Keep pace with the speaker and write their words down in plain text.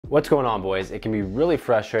What's going on, boys? It can be really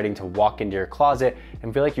frustrating to walk into your closet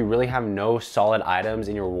and feel like you really have no solid items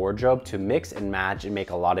in your wardrobe to mix and match and make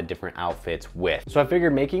a lot of different outfits with. So I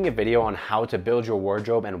figured making a video on how to build your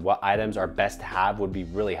wardrobe and what items are best to have would be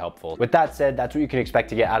really helpful. With that said, that's what you can expect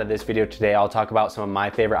to get out of this video today. I'll talk about some of my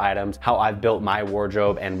favorite items, how I've built my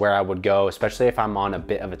wardrobe, and where I would go, especially if I'm on a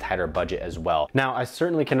bit of a tighter budget as well. Now, I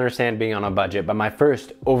certainly can understand being on a budget, but my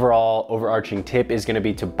first overall overarching tip is gonna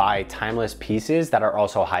be to buy timeless pieces that are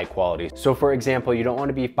also high quality. So for example, you don't want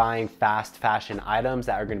to be buying fast fashion items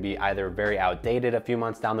that are going to be either very outdated a few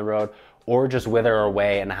months down the road or just wither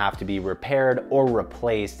away and have to be repaired or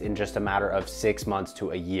replaced in just a matter of 6 months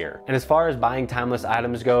to a year. And as far as buying timeless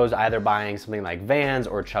items goes, either buying something like Vans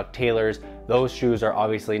or Chuck Taylors, those shoes are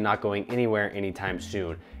obviously not going anywhere anytime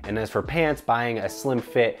soon. And as for pants, buying a slim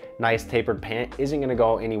fit, nice tapered pant isn't gonna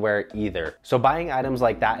go anywhere either. So buying items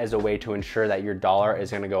like that is a way to ensure that your dollar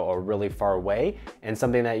is gonna go a really far way and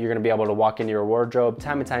something that you're gonna be able to walk into your wardrobe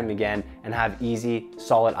time and time again and have easy,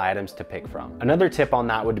 solid items to pick from. Another tip on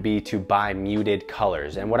that would be to buy muted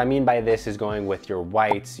colors. And what I mean by this is going with your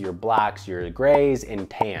whites, your blacks, your grays, and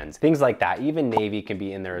tans, things like that. Even navy can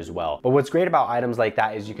be in there as well. But what's great about items like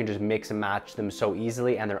that is you can just mix and match them so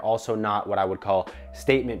easily, and they're also not what I would call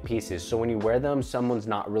statement pieces. So when you wear them, someone's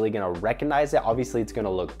not really gonna recognize it. Obviously it's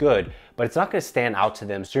gonna look good, but it's not gonna stand out to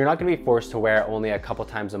them. So you're not gonna be forced to wear it only a couple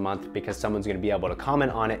times a month because someone's gonna be able to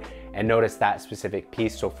comment on it and notice that specific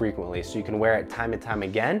piece so frequently. So you can wear it time and time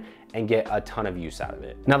again and get a ton of use out of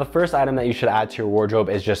it. Now, the first item that you should add to your wardrobe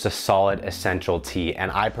is just a solid essential tee. And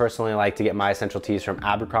I personally like to get my essential tees from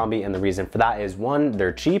Abercrombie. And the reason for that is, one,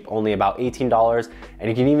 they're cheap, only about $18. And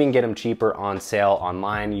you can even get them cheaper on sale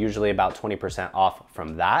online, usually about 20% off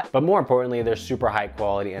from that. But more importantly, they're super high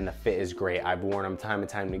quality and the fit is great. I've worn them time and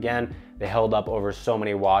time again. They held up over so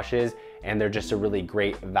many washes, and they're just a really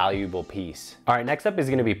great, valuable piece. All right, next up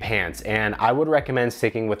is gonna be pants, and I would recommend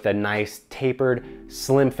sticking with the nice, tapered,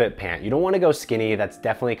 slim fit pant. You don't wanna go skinny. That's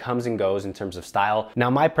definitely comes and goes in terms of style.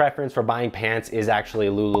 Now, my preference for buying pants is actually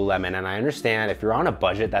Lululemon, and I understand if you're on a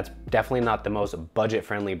budget, that's definitely not the most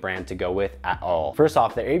budget-friendly brand to go with at all. First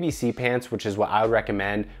off, the ABC pants, which is what I would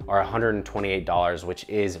recommend, are $128, which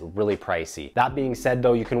is really pricey. That being said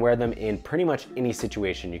though, you can wear them in pretty much any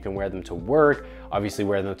situation. You can wear them to work, obviously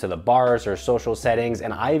wear them to the bars or social settings,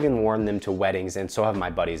 and I even worn them to weddings, and so have my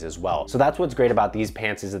buddies as well. So that's what's great about these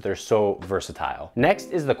pants, is that they're so versatile.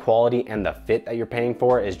 Next is the quality and the fit that you're paying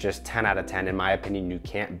for is just 10 out of 10. In my opinion, you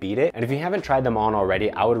can't beat it. And if you haven't tried them on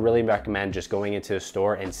already, I would really recommend just going into a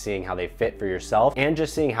store and seeing how they fit for yourself and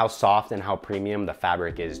just seeing how soft and how premium the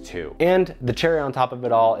fabric is too. And the cherry on top of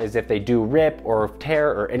it all is if they do rip or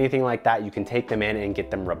tear or anything like that, you can take them in and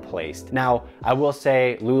get them replaced. Now, I will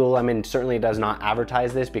say Lululemon certainly does not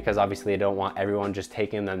advertise this because obviously I don't want everyone just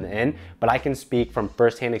taking them in, but I can speak from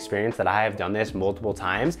firsthand experience that I have done this multiple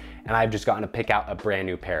times and I've just gotten to pick out a brand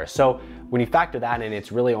new pair. So when you factor that in,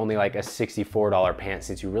 it's really only like a $64 pant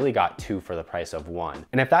since you really got two for the price of one.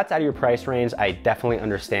 And if that's out of your price range, I definitely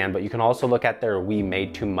understand, but you can also look at their We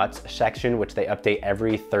Made Too Much section, which they update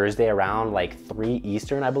every Thursday around like 3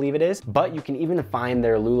 Eastern, I believe it is. But you can even find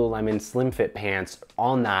their Lululemon slim fit pants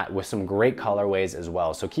on that with some great colorways as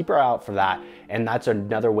well. So keep your eye out for that. And that's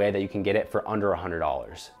another way that you can get it for under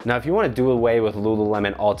 $100. Now, if you want to do away with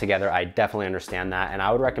Lululemon altogether, I definitely understand that. And I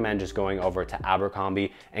would recommend just going over to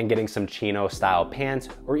Abercrombie and getting some chino style pants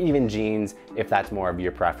or even jeans if that's more of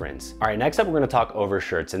your preference. All right, next up, we're going to talk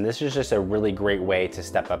overshirts. And this is just a really great way to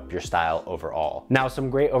step up your style overall. Now, some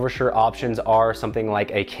great overshirt options are something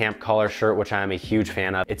like a camp collar shirt, which I am a huge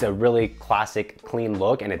fan of. It's a really classic, clean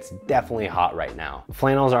look, and it's definitely hot right now.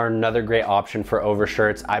 Flannels are another great option for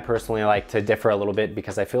overshirts. I personally like to differ a little bit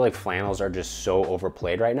because I feel like flannels are just so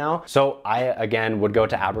overplayed right now. So I, again, would go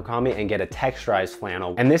to Abercrombie and get a texturized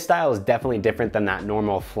flannel. And this style is definitely different than that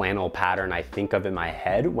normal flannel pattern I think of in my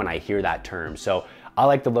head when I hear that term. So I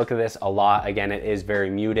like the look of this a lot. Again, it is very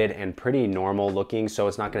muted and pretty normal looking, so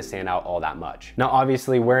it's not gonna stand out all that much. Now,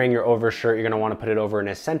 obviously, wearing your overshirt, you're gonna wanna put it over an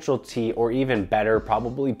essential tee, or even better,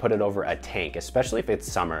 probably put it over a tank, especially if it's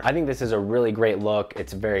summer. I think this is a really great look.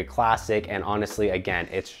 It's very classic, and honestly, again,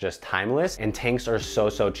 it's just timeless, and tanks are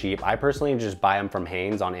so cheap. I personally just buy them from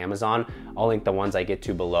Hanes on Amazon. I'll link the ones I get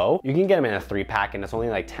to below. You can get them in a 3-pack, and it's only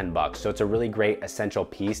like 10 bucks, so it's a really great essential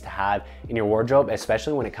piece to have in your wardrobe,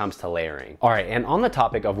 especially when it comes to layering. All right, and on the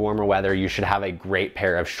topic of warmer weather, you should have a great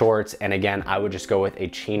pair of shorts. And again, I would just go with a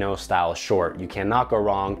chino style short. You cannot go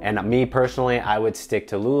wrong. And me personally, I would stick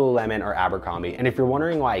to Lululemon or Abercrombie. And if you're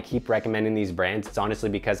wondering why I keep recommending these brands, it's honestly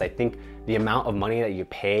because I think the amount of money that you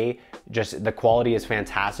pay, just the quality is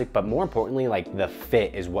fantastic, but more importantly, like the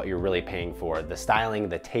fit is what you're really paying for. The styling,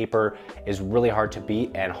 the taper is really hard to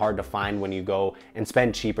beat and hard to find when you go and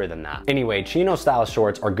spend cheaper than that. Anyway, chino style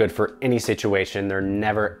shorts are good for any situation. They're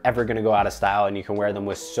never ever gonna go out of style, and you can wear them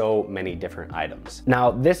with so many different items.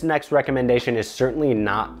 Now, this next recommendation is certainly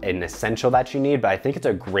not an essential that you need, but I think it's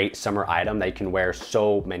a great summer item that you can wear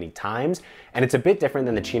so many times. And it's a bit different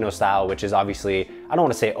than the chino style, which is obviously, I don't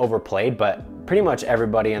wanna say overplayed, but pretty much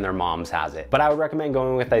everybody and their moms has it. But I would recommend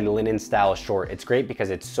going with a linen style short. It's great because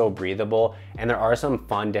it's so breathable, and there are some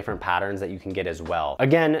fun different patterns that you can get as well.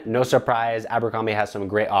 Again, no surprise, Abercrombie has some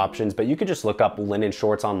great options, but you could just look up linen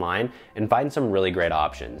shorts online and find some really great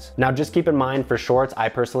options. Now, just keep in mind for shorts, I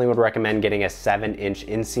personally would recommend getting a 7-inch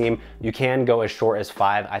inseam. You can go as short as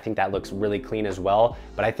 5. I think that looks really clean as well,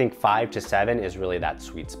 but I think 5 to 7 is really that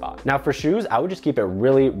sweet spot. Now for shoes, I would just keep it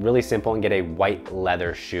really simple and get a white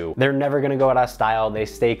leather shoe. They're never gonna go out of style. They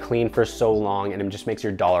stay clean for so long, and it just makes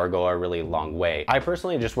your dollar go a really long way. I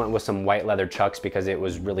personally just went with some white leather Chucks because it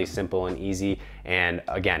was really simple and easy, and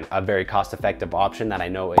again, a very cost-effective option that I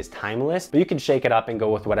know is timeless, but you can shake it up and go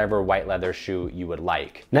with whatever white leather shoe you would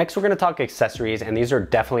like. Next, we're gonna talk accessories, and these are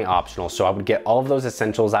definitely optional, so I would get all of those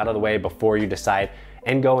essentials out of the way before you decide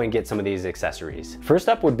and go and get some of these accessories. First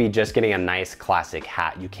up would be just getting a nice classic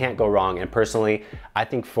hat. You can't go wrong, and personally, I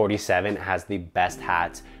think 47 has the best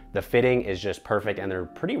hats. The fitting is just perfect, and they're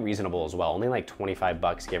pretty reasonable as well, only like 25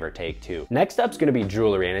 bucks give or take too. Next up's gonna be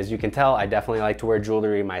jewelry, and as you can tell, I definitely like to wear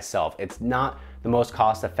jewelry myself. It's not the most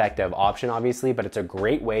cost-effective option, obviously, but it's a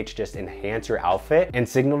great way to just enhance your outfit and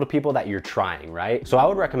signal to people that you're trying, right? So I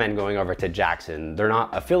would recommend going over to Jackson. They're not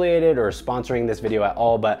affiliated or sponsoring this video at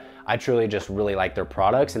all, but I truly just really like their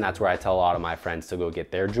products, and that's where I tell a lot of my friends to go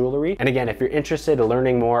get their jewelry. And again, if you're interested in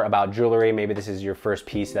learning more about jewelry, maybe this is your first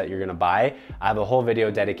piece that you're gonna buy, I have a whole video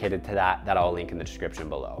dedicated to that I'll link in the description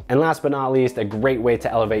below. And last but not least, a great way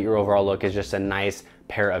to elevate your overall look is just a nice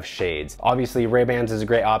pair of shades. Obviously, Ray-Bans is a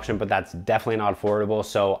great option, but that's definitely not affordable.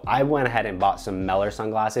 So I went ahead and bought some Meller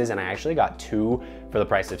sunglasses, and I actually got 2 for the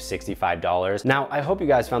price of $65. Now, I hope you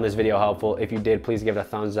guys found this video helpful. If you did, please give it a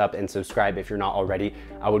thumbs up and subscribe if you're not already.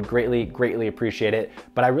 I would greatly appreciate it.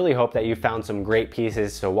 But I really hope that you found some great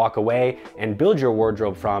pieces to walk away and build your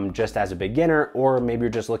wardrobe from just as a beginner, or maybe you're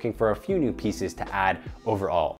just looking for a few new pieces to add overall.